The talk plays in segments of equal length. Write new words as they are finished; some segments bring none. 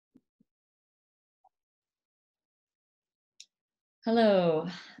Hello,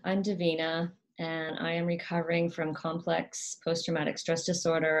 I'm Davina, and I am recovering from complex post-traumatic stress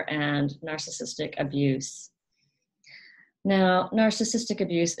disorder and narcissistic abuse. Now, narcissistic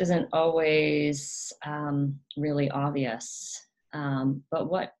abuse isn't always really obvious, but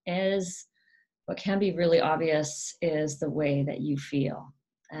what can be really obvious is the way that you feel.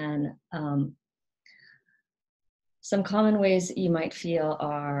 And some common ways that you might feel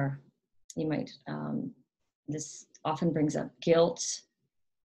are, you might, this often brings up guilt,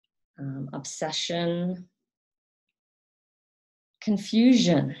 obsession,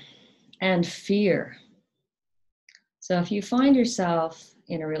 confusion, and fear. So if you find yourself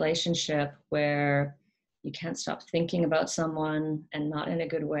in a relationship where you can't stop thinking about someone, and not in a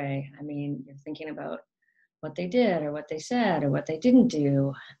good way, I mean, you're thinking about what they did or what they said or what they didn't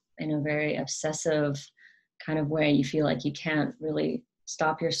do in a very obsessive kind of way, you feel like you can't really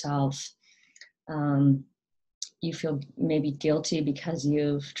stop yourself. You feel maybe guilty because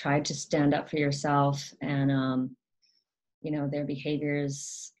you've tried to stand up for yourself, and their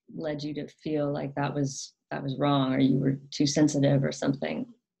behaviors led you to feel like that was wrong, or you were too sensitive or something.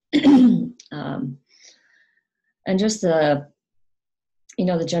 And just the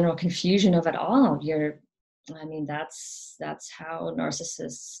general confusion of it all. That's how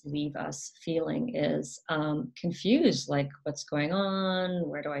narcissists leave us feeling, is confused, like, what's going on?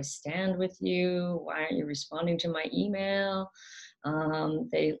 Where do I stand with you? Why aren't you responding to my email?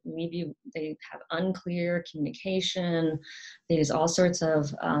 They have unclear communication. They use all sorts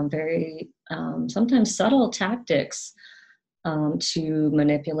of very sometimes subtle tactics to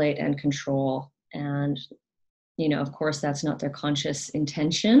manipulate and control. And, of course, that's not their conscious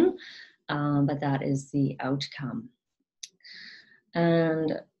intention, but that is the outcome.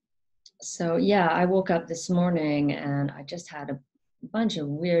 And so, yeah, I woke up this morning and I just had a bunch of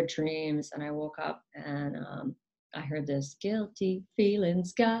weird dreams, and I woke up and I heard this guilty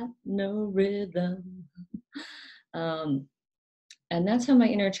feelings got no rhythm. And that's how my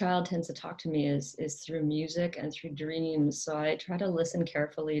inner child tends to talk to me, is through music and through dreams. So I try to listen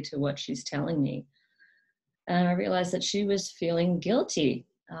carefully to what she's telling me. And I realized that she was feeling guilty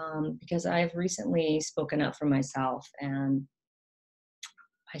because I've recently spoken up for myself, and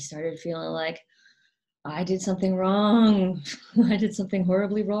I started feeling like I did something wrong. I did something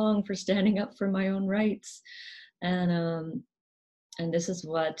horribly wrong for standing up for my own rights. And this is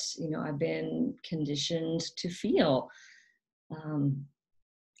what, I've been conditioned to feel,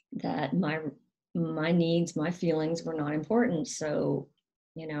 that my needs, my feelings were not important. So,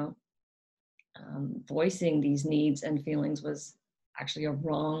 voicing these needs and feelings was actually a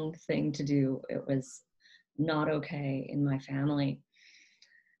wrong thing to do. It was not okay in my family.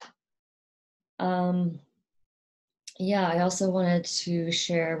 Yeah, I also wanted to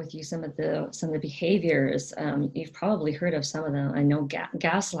share with you some of the behaviors. You've probably heard of some of them. I know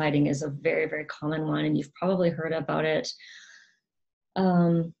gaslighting is a very, very common one, and you've probably heard about it.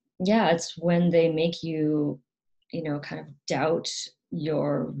 Yeah, it's when they make you, kind of doubt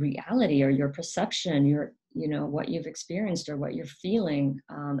your reality or your perception, what you've experienced or what you're feeling.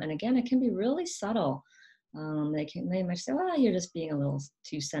 And again, it can be really subtle. They might say, well, you're just being a little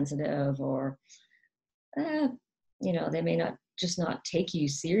too sensitive, or they may not take you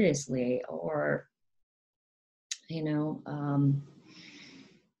seriously, or yeah,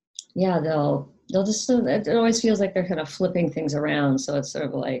 they'll just, it always feels like they're kind of flipping things around. So it's sort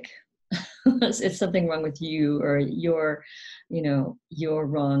of like it's something wrong with you, or you're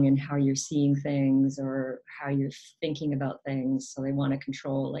wrong in how you're seeing things or how you're thinking about things. So they want to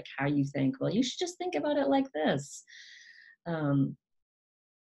control, like, how you think. Well, you should just think about it like this.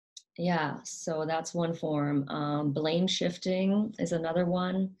 Yeah, so that's one form. Blame shifting is another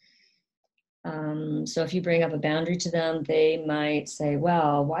one. So if you bring up a boundary to them, they might say,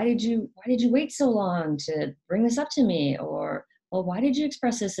 well, why did you wait so long to bring this up to me? Or, well, why did you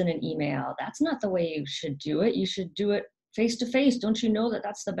express this in an email? That's not the way you should do it. You should do it face to face. Don't you know that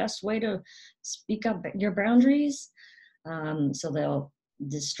that's the best way to speak up your boundaries? So they'll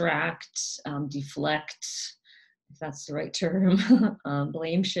distract, deflect, if that's the right term,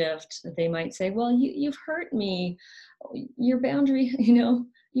 blame shift. They might say, well, you've hurt me. Your boundary,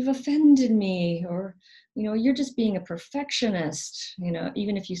 you've offended me, or, you're just being a perfectionist.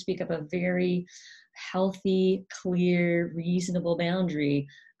 Even if you speak up a very healthy, clear, reasonable boundary,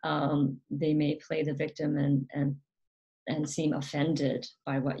 they may play the victim and seem offended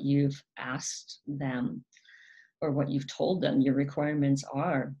by what you've asked them or what you've told them your requirements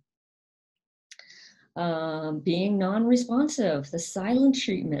are. Being non-responsive, the silent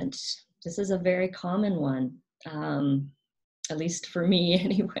treatment. This is a very common one, at least for me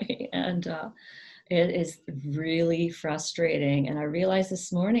anyway. And It is really frustrating. And I realized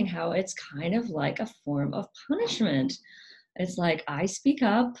this morning how it's kind of like a form of punishment. It's like I speak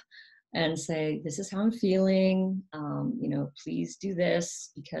up and say, this is how I'm feeling. Please do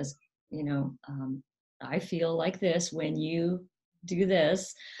this because, I feel like this when you do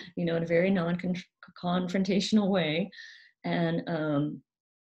this, in a very non-confrontational way. And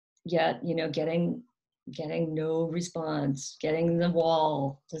yet, getting no response, getting the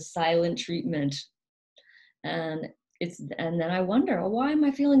wall, the silent treatment. And then I wonder, oh, why am I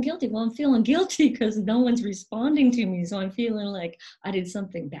feeling guilty? Well, I'm feeling guilty because no one's responding to me. So I'm feeling like I did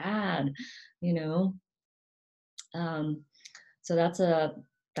something bad, you know? So that's a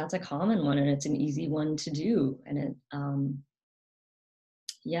common one, and it's an easy one to do. And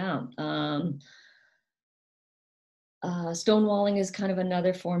yeah. Stonewalling is kind of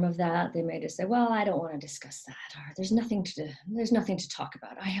another form of that. They may just say, well, I don't want to discuss that, or there's nothing to talk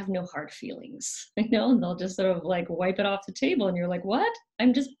about. I have no hard feelings, and they'll just sort of like wipe it off the table. And you're like, what?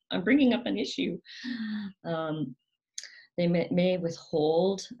 I'm bringing up an issue. They may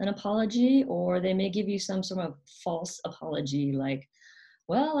withhold an apology, or they may give you some sort of false apology, like,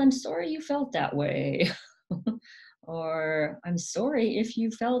 well, I'm sorry you felt that way. Or I'm sorry if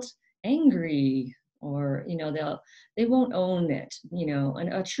you felt angry, or they won't own it,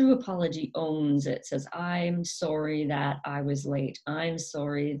 and a true apology owns it, says, I'm sorry that I was late, I'm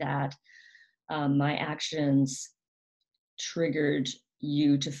sorry that my actions triggered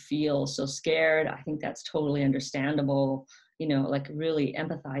you to feel so scared. I think that's totally understandable, like really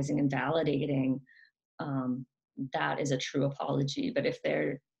empathizing and validating. That is a true apology. But if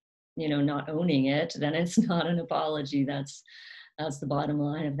they're not owning it, then it's not an apology. That's the bottom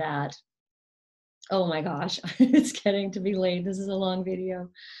line of that. Oh my gosh, it's getting to be late. This is a long video.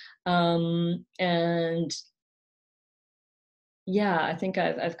 And yeah, I think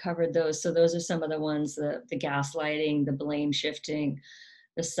I've covered those. So those are some of the ones, the gaslighting, the blame shifting,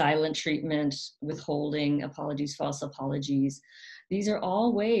 the silent treatment, withholding, apologies, false apologies. These are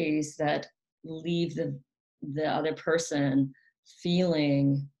all ways that leave the other person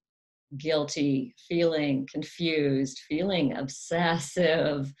feeling guilty, feeling confused, feeling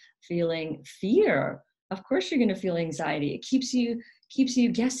obsessive, feeling fear. Of course you're going to feel anxiety. It keeps you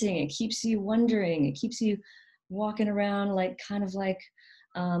guessing, it keeps you wondering, it keeps you walking around like kind of like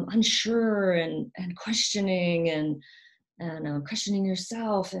unsure and questioning and questioning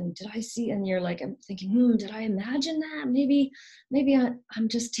yourself. And did I see? And you're like, I'm thinking, did I imagine that? Maybe I'm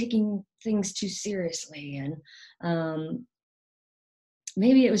just taking things too seriously. And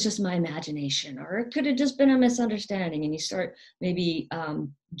maybe it was just my imagination, or it could have just been a misunderstanding. And you start maybe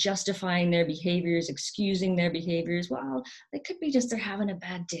justifying their behaviors, excusing their behaviors. Well, it could be just they're having a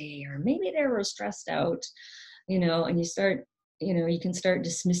bad day, or maybe they were stressed out, and you start, you can start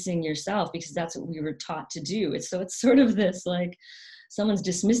dismissing yourself, because that's what we were taught to do. It's sort of this, like someone's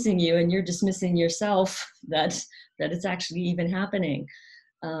dismissing you and you're dismissing yourself, that it's actually even happening.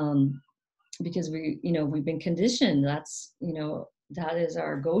 Because we've been conditioned. That's, that is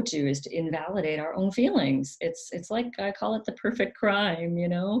our go-to, is to invalidate our own feelings. It's like, I call it the perfect crime,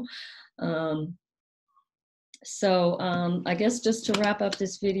 So I guess just to wrap up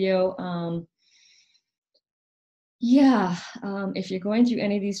this video, if you're going through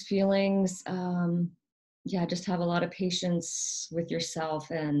any of these feelings, just have a lot of patience with yourself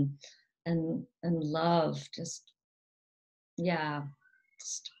and love. Just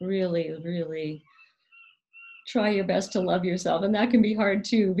really, really try your best to love yourself. And that can be hard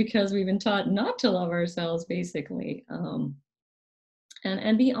too, because we've been taught not to love ourselves, basically.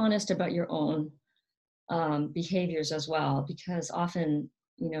 And be honest about your own behaviors as well, because often,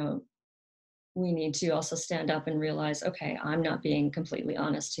 we need to also stand up and realize, okay, I'm not being completely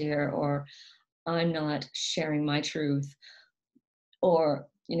honest here, or I'm not sharing my truth, or,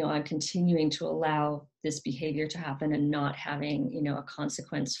 I'm continuing to allow this behavior to happen and not having, a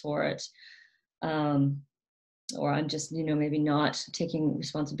consequence for it. Or I'm just, maybe not taking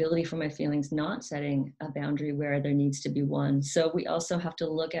responsibility for my feelings, not setting a boundary where there needs to be one. So we also have to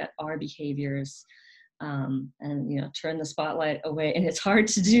look at our behaviors, and, turn the spotlight away. And it's hard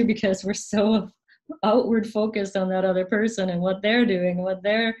to do because we're so outward focused on that other person and what they're doing, what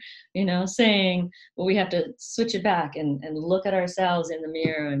they're, saying. But we have to switch it back and look at ourselves in the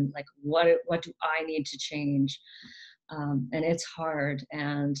mirror and like, what do I need to change? And it's hard.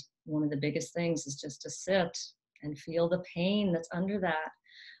 And one of the biggest things is just to sit and feel the pain that's under that.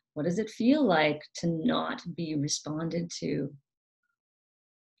 What does it feel like to not be responded to?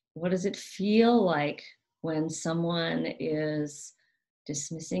 What does it feel like when someone is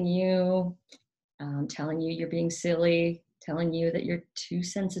dismissing you, telling you you're being silly, telling you that you're too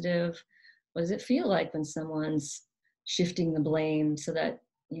sensitive, what does it feel like when someone's shifting the blame, so that,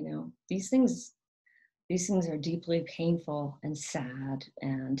 you know, these things are deeply painful and sad,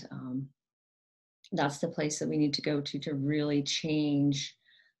 and that's the place that we need to go to really change,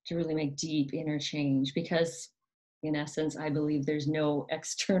 to really make deep inner change, because in essence, I believe there's no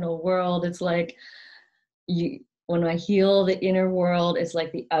external world. It's like, when I heal the inner world, it's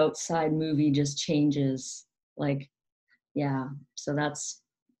like the outside movie just changes. Like, yeah. So that's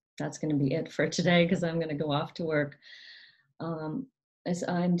going to be it for today, because I'm going to go off to work. As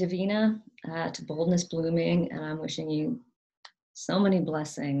I'm Davina at Boldness Blooming, and I'm wishing you so many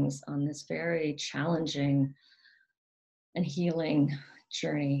blessings on this very challenging and healing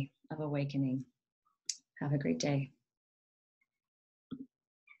journey of awakening. Have a great day.